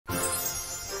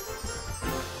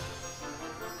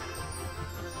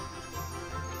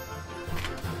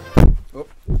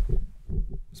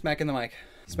Smacking the mic.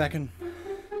 Smacking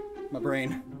my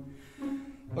brain.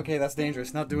 Okay, that's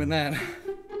dangerous. Not doing that.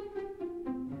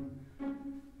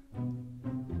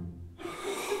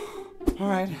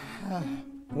 Alright.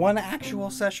 One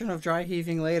actual session of dry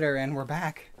heaving later, and we're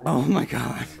back. Oh my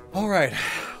god. Alright,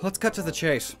 let's cut to the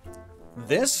chase.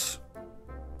 This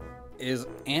is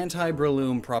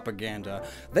Anti-Breloom Propaganda.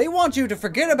 They want you to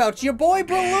forget about your boy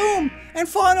Breloom and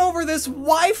fawn over this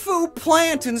waifu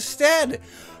plant instead.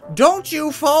 Don't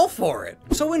you fall for it!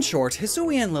 So in short,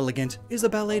 Hisuian Lilligant is a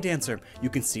ballet dancer. You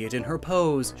can see it in her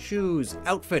pose, shoes,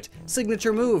 outfit,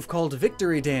 signature move called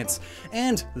Victory Dance,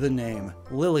 and the name,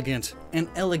 Lilligant, an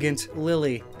elegant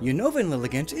lily. Gnoggin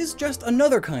Lilligant is just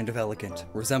another kind of elegant,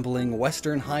 resembling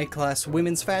Western high-class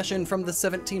women's fashion from the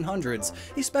 1700s,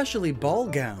 especially ball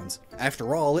gowns.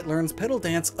 After all, it learns pedal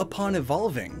dance upon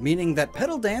evolving, meaning that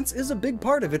pedal dance is a big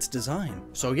part of its design.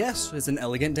 So yes, it's an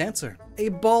elegant dancer, a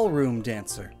ballroom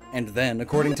dancer. And then,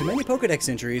 according to many Pokédex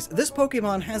entries, this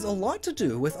Pokemon has a lot to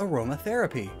do with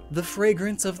aromatherapy. The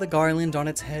fragrance of the garland on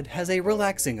its head has a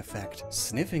relaxing effect.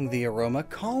 Sniffing the aroma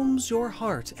calms your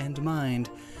heart and mind.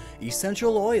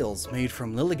 Essential oils made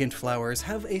from Lilligant flowers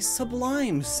have a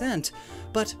sublime scent,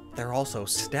 but they're also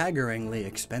staggeringly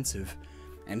expensive.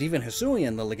 And even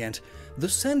Hisuian Lilligant, the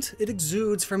scent it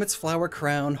exudes from its flower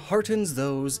crown heartens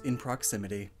those in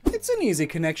proximity. It's an easy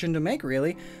connection to make,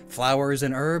 really. Flowers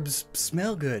and herbs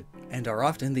smell good, and are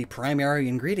often the primary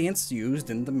ingredients used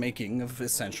in the making of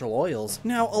essential oils.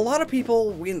 Now, a lot of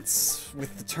people wince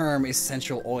with the term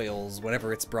essential oils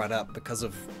whenever it's brought up because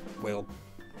of, well,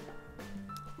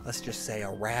 let's just say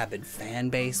a rabid fan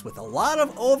base with a lot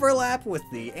of overlap with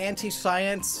the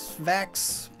anti-science,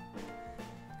 vax,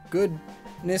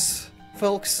 goodness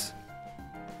folks.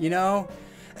 You know,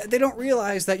 they don't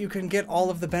realize that you can get all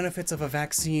of the benefits of a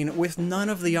vaccine with none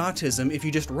of the autism if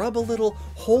you just rub a little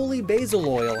holy basil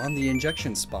oil on the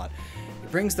injection spot.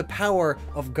 It brings the power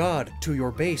of God to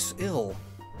your base ill.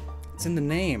 It's in the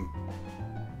name.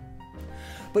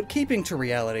 But keeping to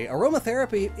reality,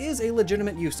 aromatherapy is a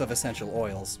legitimate use of essential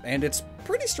oils, and it's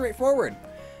pretty straightforward.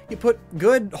 You put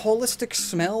good, holistic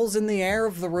smells in the air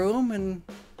of the room, and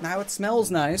now it smells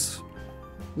nice.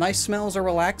 Nice smells are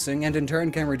relaxing, and in turn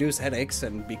can reduce headaches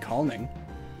and be calming.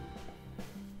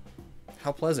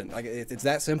 How pleasant. Like, it's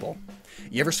that simple.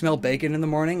 You ever smell bacon in the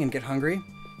morning and get hungry?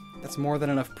 That's more than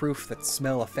enough proof that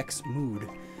smell affects mood.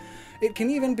 It can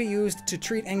even be used to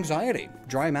treat anxiety,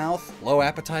 dry mouth, low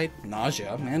appetite,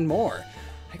 nausea, and more.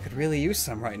 I could really use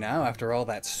some right now after all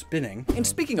that spinning. And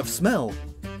speaking of smell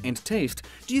and taste,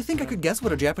 do you think I could guess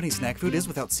what a Japanese snack food is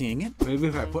without seeing it? Maybe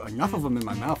if I put enough of them in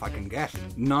my mouth, I can guess.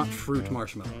 Not fruit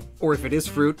marshmallow. Or if it is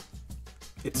fruit,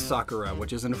 it's sakura,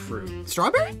 which isn't a fruit.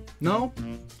 Strawberry? No.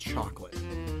 Chocolate.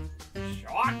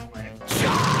 Chocolate.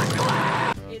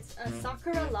 Chocolate! It's a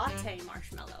sakura latte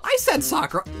marshmallow. I said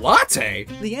sakura latte!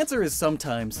 The answer is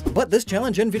sometimes. But this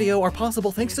challenge and video are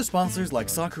possible thanks to sponsors like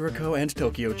Sakura Co. and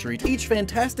Tokyo Treat. Each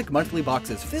fantastic monthly box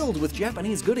is filled with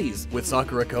Japanese goodies. With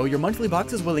Sakura Co., your monthly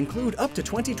boxes will include up to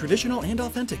 20 traditional and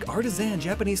authentic artisan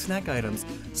Japanese snack items,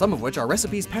 some of which are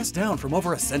recipes passed down from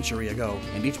over a century ago.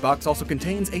 And each box also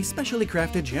contains a specially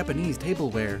crafted Japanese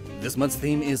tableware. This month's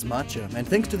theme is matcha, and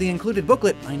thanks to the included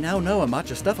booklet, I now know a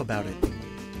matcha stuff about it.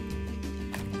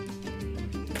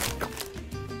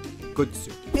 Good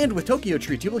soup. And with Tokyo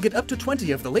Treat, you will get up to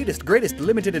 20 of the latest, greatest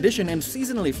limited edition and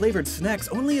seasonally flavored snacks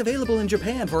only available in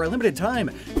Japan for a limited time.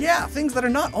 Yeah, things that are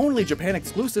not only Japan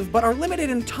exclusive, but are limited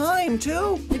in time,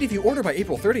 too. And if you order by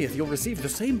April 30th, you'll receive the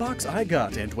same box I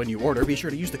got. And when you order, be sure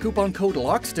to use the coupon code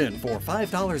Lockstin for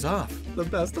 $5 off. The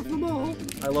best of them all.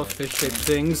 I love fish-shaped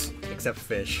things, except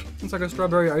fish. It's like a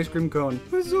strawberry ice cream cone.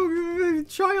 It's so good.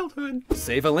 Childhood.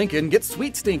 Save a Lincoln, get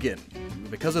sweet stinkin'.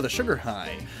 Because of the sugar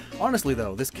high. Honestly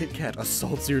though, this Kit Kat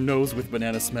assaults your nose with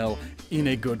banana smell in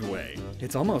a good way.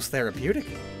 It's almost therapeutic,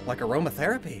 like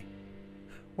aromatherapy.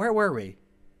 Where were we?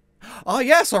 Ah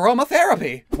yes,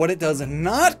 aromatherapy! What it does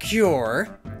not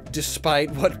cure,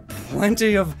 despite what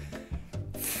plenty of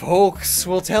folks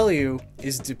will tell you,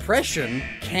 is depression,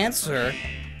 cancer,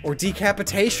 or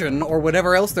decapitation, or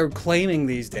whatever else they're claiming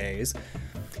these days.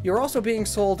 You're also being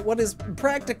sold what is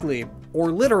practically,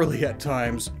 or literally at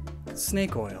times,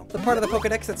 snake oil. The part of the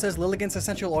Pokédex that says Lilligant's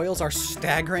essential oils are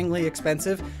staggeringly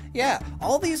expensive? Yeah,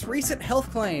 all these recent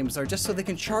health claims are just so they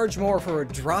can charge more for a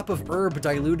drop of herb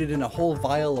diluted in a whole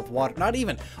vial of water. Not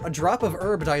even, a drop of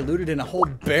herb diluted in a whole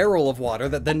barrel of water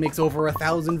that then makes over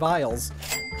 1,000 vials.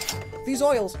 These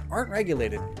oils aren't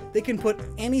regulated. They can put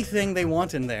anything they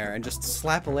want in there and just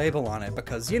slap a label on it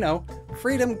because, you know,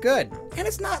 freedom good. And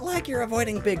it's not like you're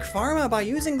avoiding big pharma by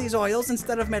using these oils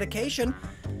instead of medication.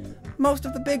 Most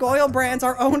of the big oil brands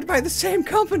are owned by the same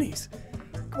companies.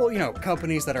 Well, you know,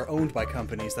 companies that are owned by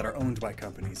companies that are owned by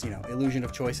companies. You know, illusion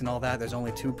of choice and all that. There's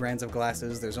only 2 brands of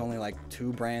glasses. There's only like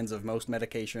 2 brands of most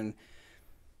medication.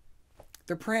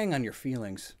 They're preying on your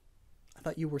feelings. I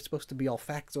thought you were supposed to be all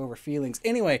facts over feelings.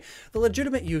 Anyway, the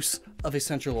legitimate use of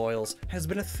essential oils has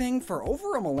been a thing for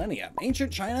over a millennia.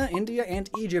 Ancient China, India, and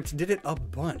Egypt did it a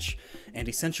bunch. And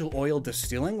essential oil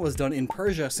distilling was done in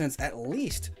Persia since at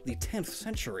least the 10th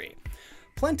century.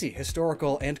 Plenty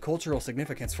historical and cultural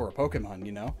significance for a Pokemon,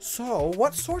 you know? So,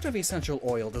 what sort of essential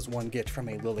oil does one get from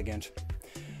a Lilligant?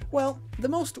 Well, the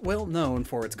most well-known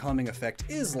for its calming effect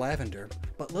is lavender,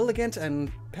 but Lilligant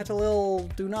and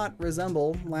Petlil do not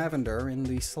resemble lavender in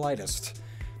the slightest.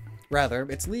 Rather,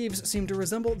 its leaves seem to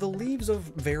resemble the leaves of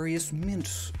various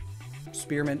mints.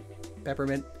 Spearmint,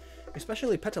 peppermint,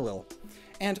 especially Petlil.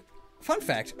 And, fun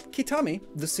fact, Kitami,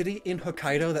 the city in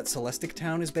Hokkaido that Celestic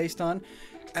Town is based on,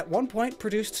 at one point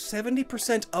produced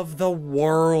 70% of the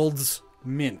world's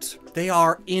mint. They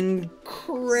are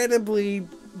incredibly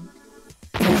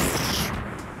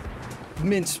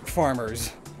mint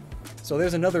farmers. So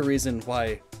there's another reason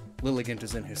why Lilligant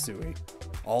is in Hisui.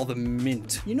 All the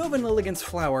mint. Unova Lilligant's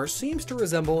flower seems to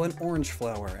resemble an orange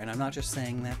flower, and I'm not just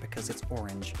saying that because it's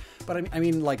orange, but I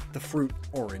mean like the fruit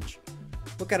orange.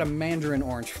 Look at a mandarin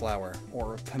orange flower,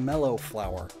 or a pomelo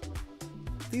flower.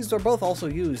 These are both also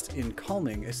used in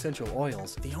calming essential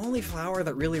oils. The only flower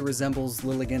that really resembles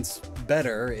Lilligant's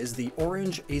better is the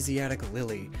orange Asiatic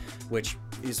lily, which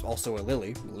is also a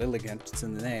lily, Lilligant, it's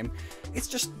in the name. It's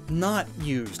just not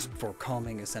used for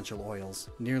calming essential oils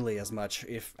nearly as much,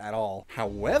 if at all.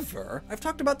 However, I've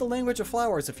talked about the language of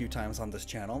flowers a few times on this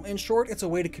channel. In short, it's a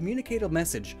way to communicate a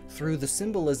message through the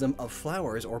symbolism of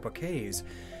flowers or bouquets.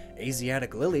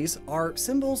 Asiatic lilies are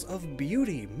symbols of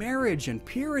beauty, marriage, and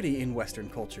purity in Western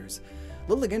cultures.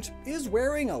 Lilligant is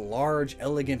wearing a large,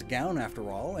 elegant gown after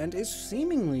all, and is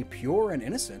seemingly pure and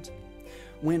innocent.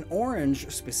 When orange,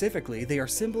 specifically, they are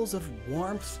symbols of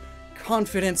warmth,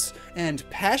 confidence, and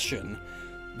passion,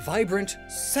 vibrant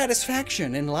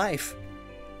satisfaction in life.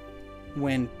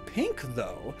 When pink,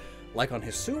 though, like on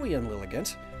Hisuian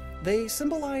Lilligant, they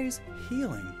symbolize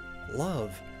healing,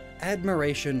 love,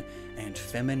 admiration, and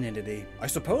femininity. I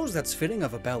suppose that's fitting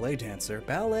of a ballet dancer.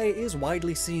 Ballet is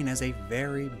widely seen as a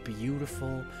very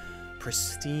beautiful,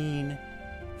 pristine,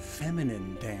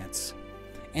 feminine dance.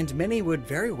 And many would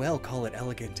very well call it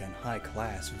elegant and high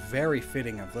class, very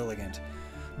fitting of Lilligant.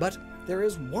 But there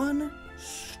is one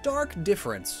stark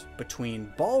difference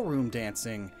between ballroom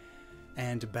dancing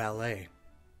and ballet.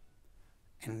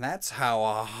 And that's how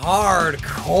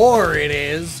hardcore it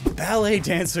is. Ballet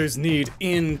dancers need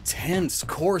intense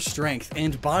core strength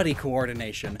and body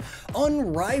coordination,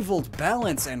 unrivaled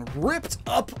balance, and ripped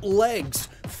up legs,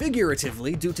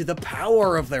 figuratively due to the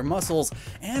power of their muscles,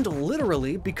 and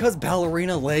literally because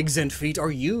ballerina legs and feet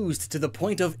are used to the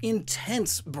point of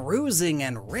intense bruising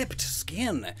and ripped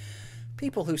skin.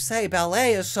 People who say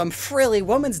ballet is some frilly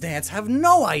woman's dance have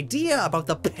no idea about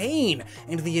the pain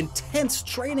and the intense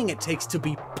training it takes to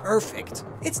be perfect.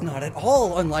 It's not at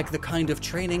all unlike the kind of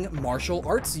training martial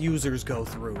arts users go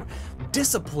through.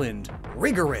 Disciplined,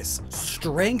 rigorous,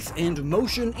 strength and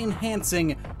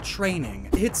motion-enhancing training.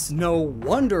 It's no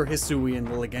wonder Hisuian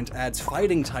Lilligant adds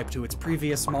fighting type to its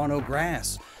previous mono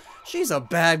grass. She's a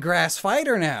bad grass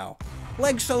fighter now.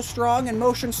 Legs so strong and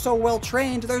motion so well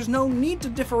trained, there's no need to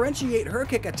differentiate her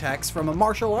kick attacks from a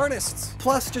martial artist's.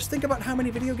 Plus, just think about how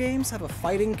many video games have a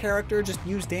fighting character just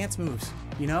use dance moves,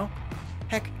 you know?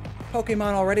 Heck,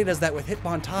 Pokemon already does that with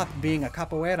Hitmontop being a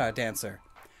capoeira dancer.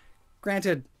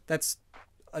 Granted, that's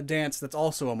a dance that's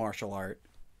also a martial art.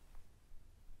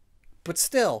 But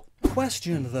still,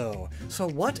 question though, so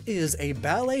what is a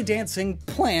ballet dancing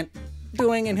plant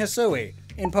doing in Hisui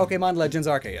in Pokemon Legends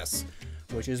Arceus,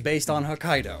 which is based on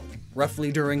Hokkaido,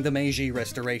 roughly during the Meiji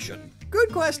Restoration?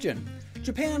 Good question.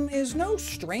 Japan is no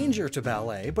stranger to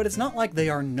ballet, but it's not like they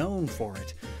are known for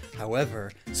it.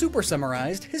 However, super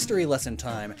summarized history lesson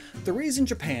time, the reason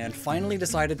Japan finally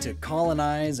decided to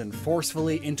colonize and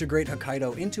forcefully integrate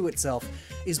Hokkaido into itself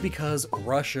is because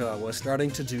Russia was starting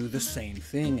to do the same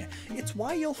thing. It's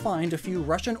why you'll find a few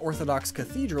Russian Orthodox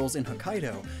cathedrals in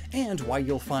Hokkaido, and why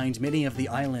you'll find many of the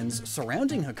islands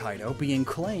surrounding Hokkaido being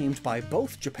claimed by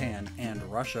both Japan and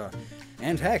Russia.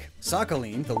 And heck,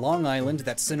 Sakhalin, the long island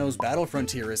that Sinnoh's battle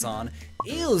frontier is on,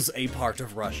 is a part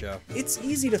of Russia. It's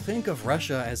easy to think of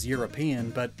Russia as European,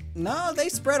 but no, they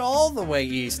spread all the way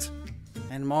east.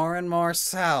 And more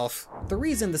south. The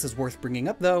reason this is worth bringing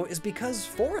up, though, is because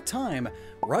for a time,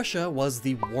 Russia was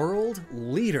the world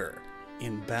leader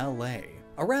in ballet.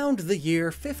 Around the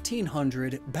year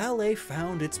 1500, ballet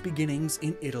found its beginnings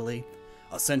in Italy.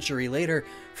 A century later,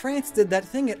 France did that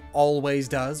thing it always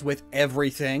does with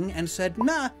everything and said,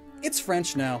 nah, it's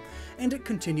French now, and it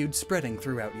continued spreading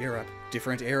throughout Europe,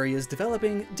 different areas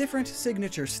developing different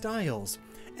signature styles.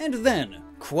 And then,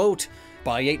 quote,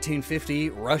 by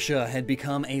 1850, Russia had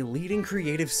become a leading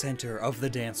creative center of the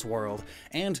dance world,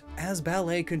 and as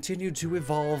ballet continued to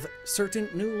evolve, certain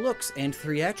new looks and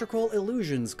theatrical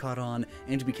illusions caught on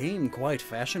and became quite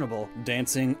fashionable.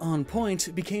 Dancing on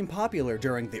point became popular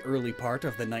during the early part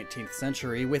of the 19th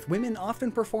century, with women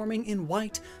often performing in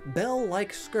white,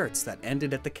 bell-like skirts that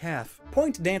ended at the calf.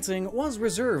 Point dancing was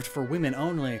reserved for women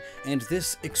only, and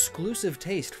this exclusive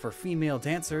taste for female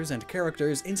dancers and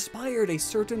characters inspired a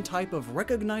certain type of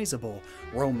recognizable,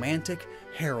 romantic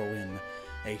heroine.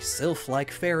 A sylph-like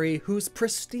fairy whose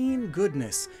pristine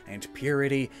goodness and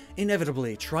purity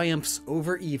inevitably triumphs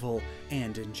over evil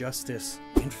and injustice.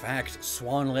 In fact,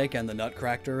 Swan Lake and the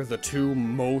Nutcracker, the two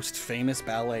most famous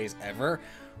ballets ever,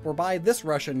 were by this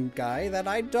Russian guy that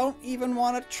I don't even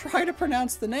want to try to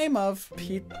pronounce the name of.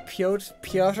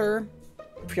 Pyotr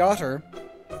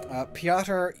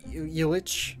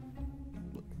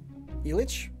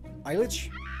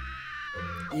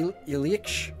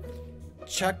Ilyich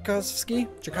Tchaikovsky,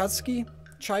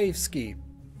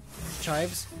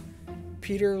 Chives,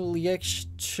 Peter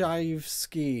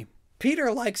Tchaikovsky.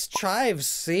 Peter likes chives,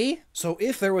 see? So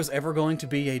if there was ever going to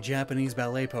be a Japanese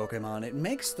ballet Pokemon, it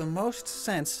makes the most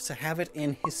sense to have it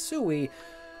in Hisui,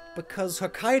 because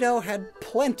Hokkaido had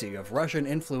plenty of Russian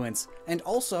influence, and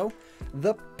also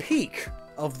the peak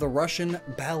of the Russian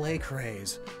ballet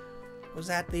craze was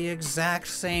at the exact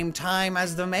same time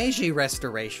as the Meiji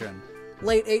Restoration,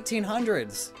 late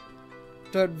 1800s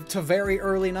to very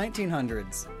early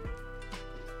 1900s.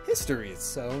 History is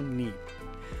so neat.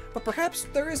 But perhaps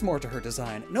there is more to her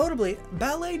design. Notably,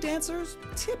 ballet dancers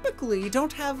typically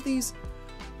don't have these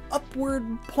upward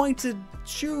pointed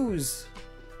shoes,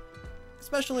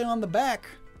 especially on the back.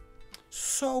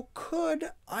 So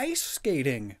could ice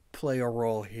skating play a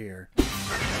role here?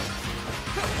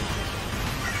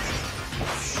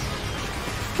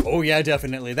 Oh yeah,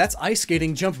 definitely. That's Ice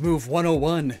Skating Jump Move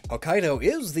 101. Hokkaido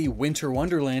is the winter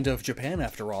wonderland of Japan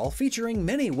after all, featuring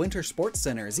many winter sports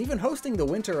centers, even hosting the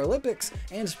Winter Olympics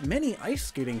and many ice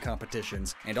skating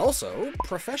competitions. And also,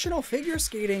 professional figure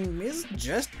skating is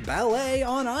just ballet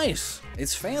on ice.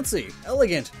 It's fancy,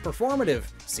 elegant, performative,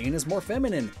 seen as more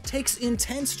feminine, takes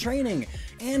intense training,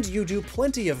 and you do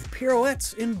plenty of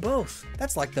pirouettes in both.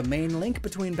 That's like the main link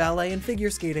between ballet and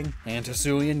figure skating. And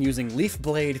Hisuian using Leaf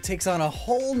Blade takes on a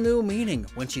whole new meaning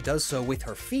when she does so with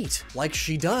her feet, like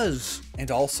she does.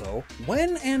 And also,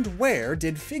 when and where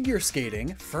did figure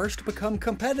skating first become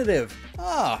competitive?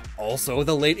 Also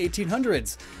the late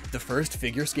 1800s. The first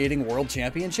figure skating world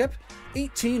championship?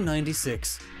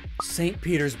 1896. St.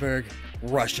 Petersburg,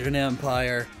 Russian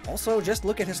Empire. Also, just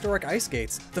look at historic ice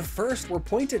skates. The first were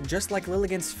pointed just like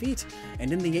Lilligant's feet,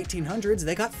 and in the 1800s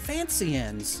they got fancy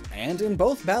ends. And in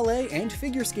both ballet and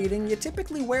figure skating, you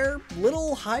typically wear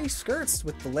little high skirts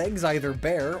with the legs either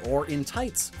bare or in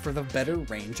tights for the better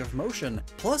range of motion.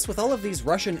 Plus, with all of these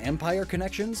Russian Empire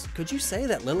connections, could you say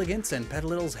that Lilligant's and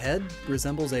Petlil's head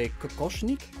resembles a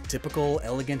kokoshnik? Typical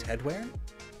elegant headwear?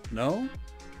 No?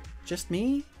 Just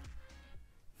me?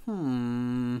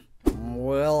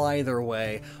 Well, either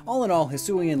way, all in all,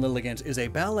 Hisuian Lilligant is a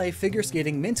ballet figure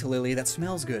skating mint lily that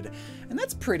smells good, and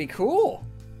that's pretty cool.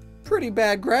 Pretty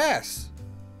bad grass.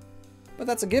 But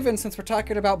that's a given since we're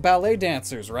talking about ballet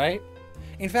dancers, right?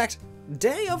 In fact,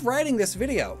 day of writing this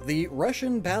video, the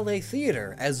Russian Ballet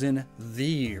Theater, as in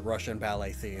the Russian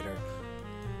Ballet Theater,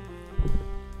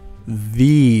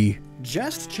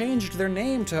 just changed their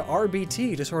name to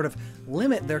RBT to sort of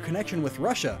limit their connection with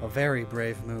Russia. A very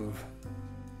brave move.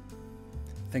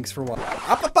 Thanks for watching.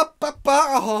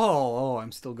 Oh,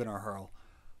 I'm still gonna hurl.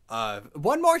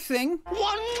 One more thing.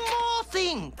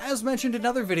 As mentioned in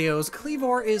other videos,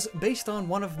 Cleavor is based on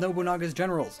one of Nobunaga's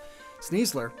generals.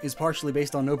 Sneasler is partially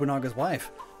based on Nobunaga's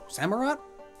wife. Samurott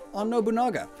on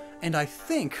Nobunaga. And I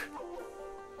think,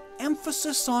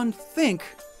 emphasis on think,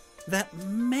 that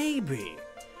maybe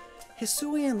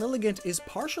Hisuian Lilligant is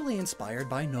partially inspired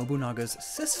by Nobunaga's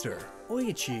sister,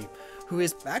 Oichi, who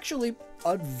is actually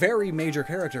a very major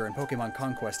character in Pokemon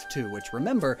Conquest 2, which,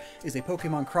 remember, is a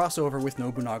Pokemon crossover with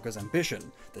Nobunaga's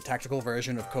Ambition, the tactical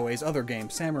version of Koei's other game,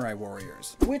 Samurai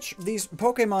Warriors, which these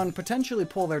Pokemon potentially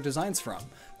pull their designs from.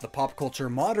 The pop culture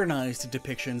modernized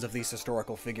depictions of these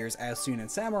historical figures as seen in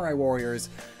Samurai Warriors,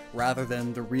 rather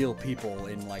than the real people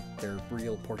in, like, their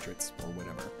real portraits or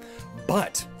whatever.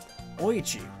 But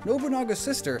Oichi, Nobunaga's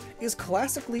sister, is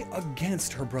classically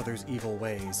against her brother's evil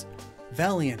ways.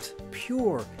 Valiant,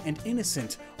 pure, and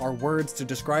innocent are words to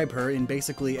describe her in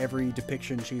basically every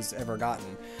depiction she's ever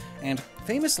gotten. And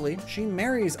famously, she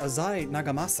marries Azai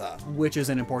Nagamasa, which is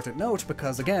an important note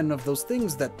because, again, of those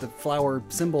things that the flower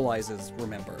symbolizes,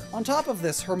 remember. On top of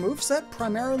this, her moveset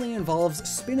primarily involves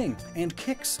spinning and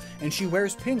kicks, and she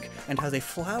wears pink and has a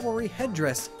flowery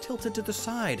headdress tilted to the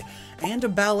side, and a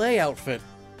ballet outfit.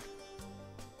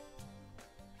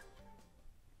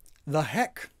 The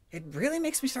heck? It really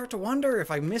makes me start to wonder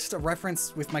if I missed a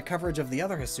reference with my coverage of the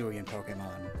other Hisuian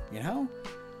Pokemon, you know?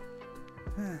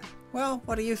 Well,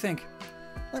 what do you think?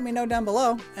 Let me know down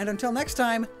below, and until next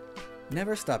time,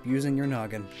 never stop using your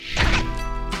noggin.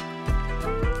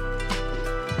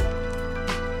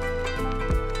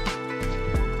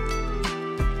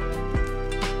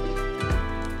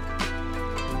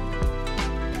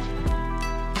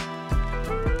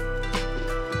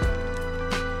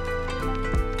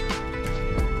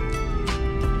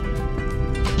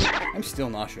 I'm still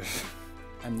nauseous.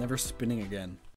 I'm never spinning again.